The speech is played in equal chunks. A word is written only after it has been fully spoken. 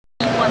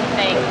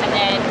something and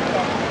then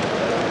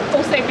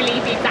also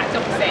believe the exact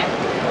opposite.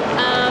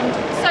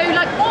 So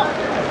like what,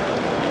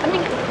 I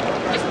mean,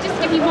 just to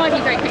give you my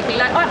view very quickly,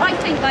 like I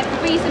think like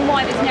the reason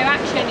why there's no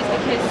action is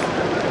because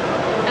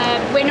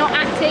we're not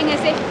acting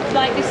as if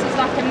like this is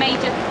like a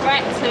major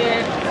threat to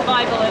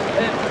survival of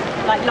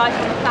like life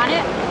on the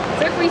planet.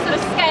 So if we sort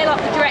of scale up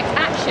the direct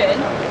action,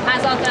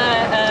 as other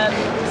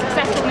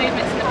successful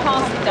movements in the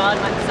past have done,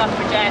 like the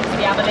suffragettes,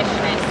 the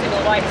abolitionists,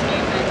 civil rights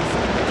movements,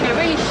 you know,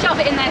 really shove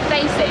it in their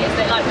faces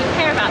that like we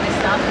care about this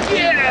stuff.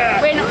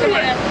 Yeah. We're not going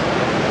to,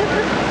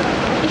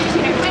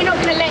 you know, we're not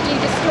going to let you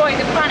destroy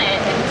the planet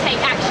and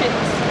take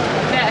actions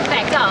that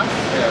affect us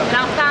and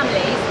our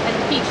families and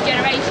future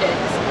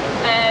generations.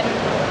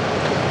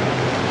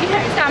 You know,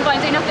 stand by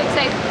and do nothing.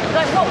 So,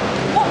 like,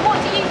 what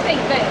do you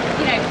think that,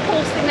 you know,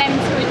 forcing them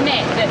to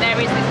admit that there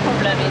is this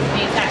problem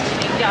is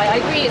actually? Yeah, I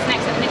agree, it's an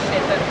excellent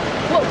initiative, but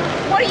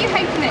what are you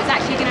hoping that it's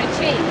actually going to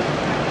achieve?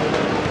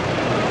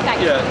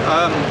 Thanks.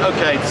 Yeah.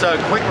 Okay. So,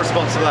 quick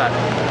response to that.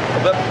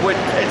 But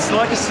it's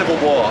like a civil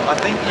war. I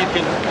think you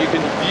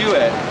can view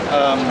it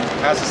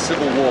as a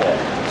civil war.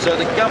 So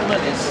the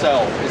government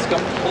itself is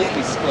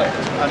completely split.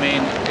 I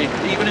mean,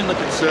 even in the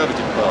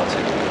Conservative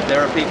Party, there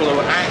are people who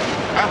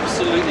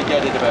absolutely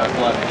get it about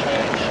climate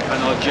change and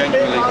are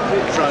genuinely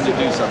trying to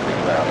do something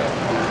about it.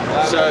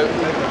 So,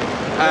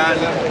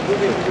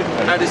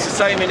 and it's the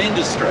same in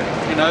industry.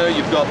 You know,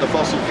 you've got the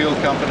fossil fuel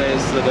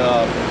companies that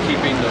are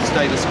keeping the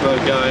status quo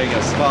going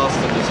as fast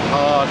and as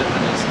hard and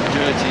as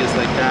dirty as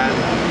they can.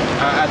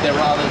 And there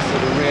are others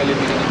that are really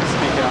beginning to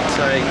speak out and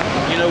say,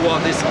 you know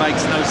what, this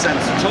makes no sense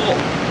at all,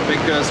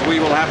 because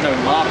we will have no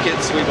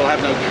markets, we will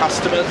have no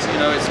customers. You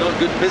know, it's not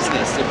good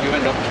business if you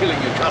end up killing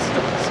your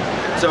customers.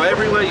 So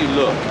everywhere you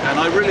look, and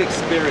I really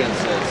experience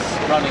this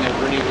running a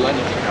renewable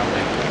energy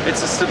company, it's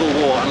a civil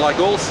war, and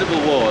like all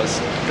civil wars,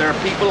 there are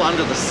people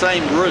under the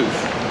same roof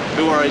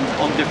who are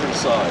on different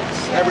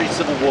sides. Every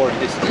civil war in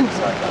history is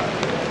like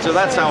that. So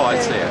that's how I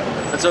see it.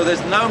 And so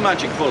there's no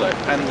magic bullet,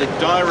 and the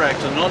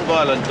direct and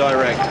non-violent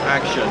direct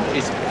action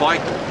is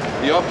vital.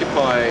 The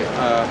Occupy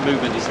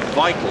movement is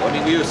vital. I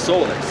mean, we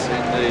saw this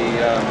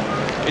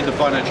in the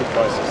financial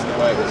crisis, the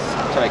way it was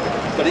taken.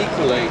 But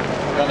equally,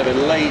 kind of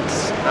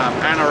elites,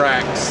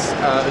 anoraks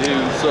who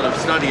sort of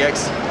study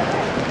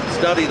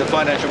the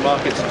financial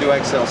markets and do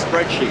Excel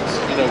spreadsheets.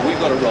 You know, we've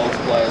got a role to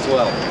play as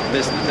well.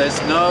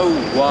 There's no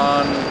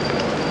one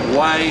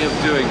way of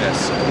doing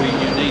this.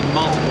 You need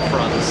multiple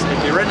fronts.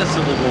 If you're in a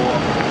civil war,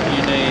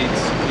 you need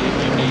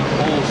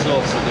all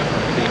sorts of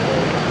different people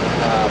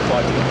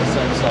fighting on the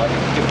same side in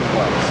different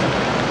ways.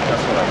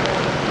 That's what I think.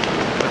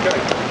 Okay,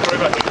 very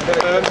much.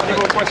 Any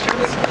more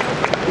questions?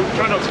 We'll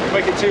try not to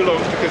make it too long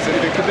because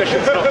the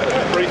conditions are not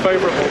very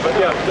favourable. But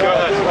yeah, go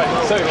ahead.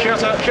 So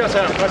shout out. The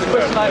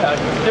question I had,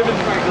 given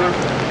the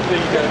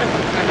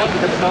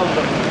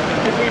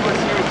if we were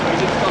seriously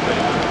discovered,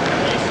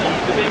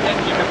 the big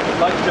energy companies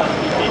like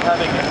Germany keep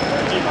having a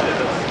future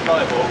that's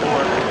viable,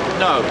 or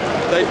no,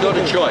 they've got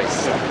a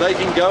choice. They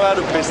can go out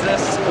of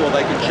business or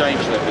they can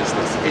change their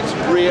business. It's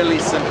really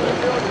simple.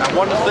 And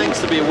one of the things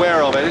to be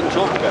aware of, I didn't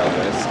talk about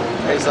this,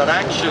 is that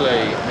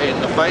actually in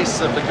the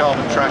face of the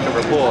carbon tracker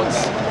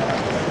reports,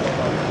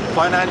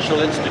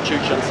 financial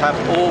institutions have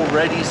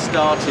already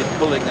started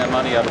pulling their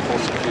money out of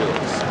fossil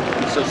fuels.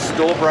 So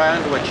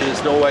Storebrand, which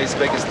is Norway's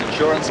biggest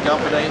insurance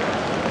company,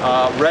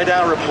 read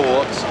our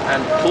report and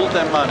pulled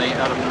their money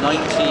out of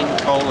 19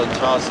 coal and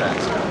tar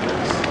sands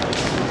companies.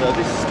 So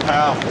this is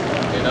powerful.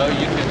 You know,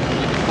 you can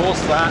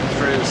force that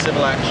through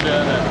civil action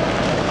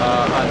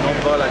and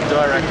non-violent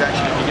direct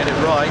action if you get it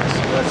right.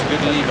 That's a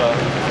good lever.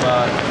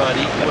 But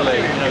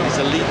equally, you know, these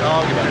elite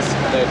arguments,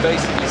 they're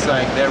basically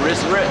saying there is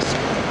risk,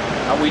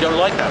 and we don't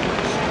like that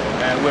risk,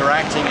 and we're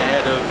acting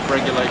ahead of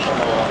regulation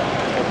or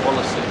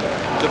policy.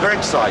 So very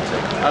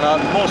exciting, and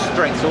more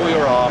strength, all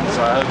your arms.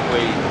 I hope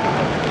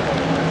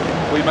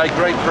we make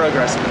great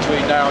progress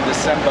between now and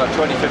December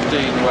 2015,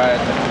 when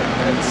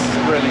it's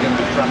really going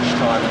to be crunch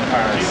time in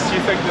Paris. Do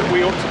you think that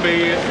we ought to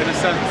be, in a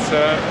sense,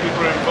 people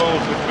who are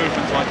involved with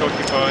movements like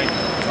Occupy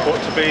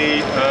ought to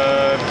be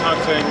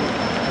touting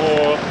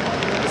more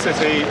the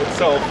city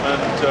itself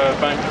and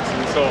banks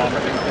and so on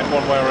in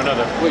one way or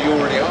another? Well, you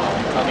already are.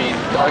 I mean,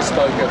 I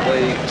spoke at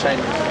the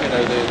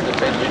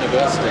Penn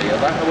University, and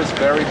that was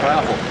very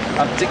powerful.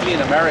 And particularly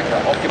in America,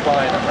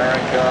 Occupy in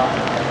America,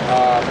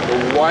 the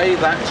way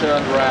that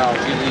turned around,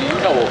 you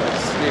know all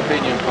this, the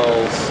opinion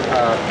polls,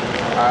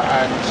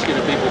 and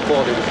people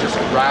thought it was just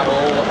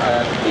rabble,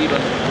 and even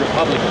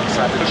Republicans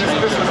had to change.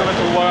 This was a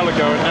little while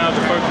ago, and now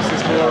the focus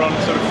is more on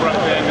sort of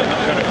fracking and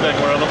that kind of thing,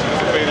 where a lot of us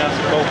have been out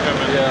of Balkan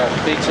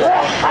and so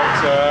on.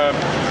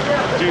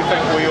 But do you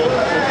think we ought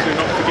to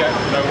not forget,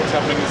 what's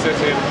happening in the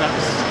city? And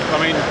perhaps, I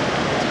mean,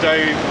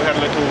 today we had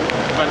a little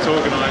event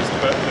organised,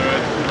 but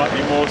there might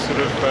be more sort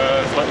of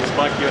slightly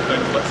spikier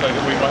things, let's say,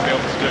 that we might be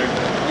able to do.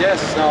 Yes,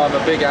 no, I'm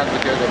a big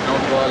advocate of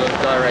non-violent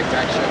direct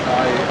action.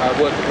 I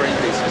worked for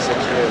Greenpeace for 6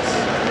 years.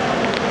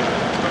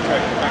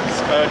 Okay,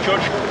 thanks.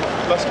 George,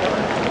 last one?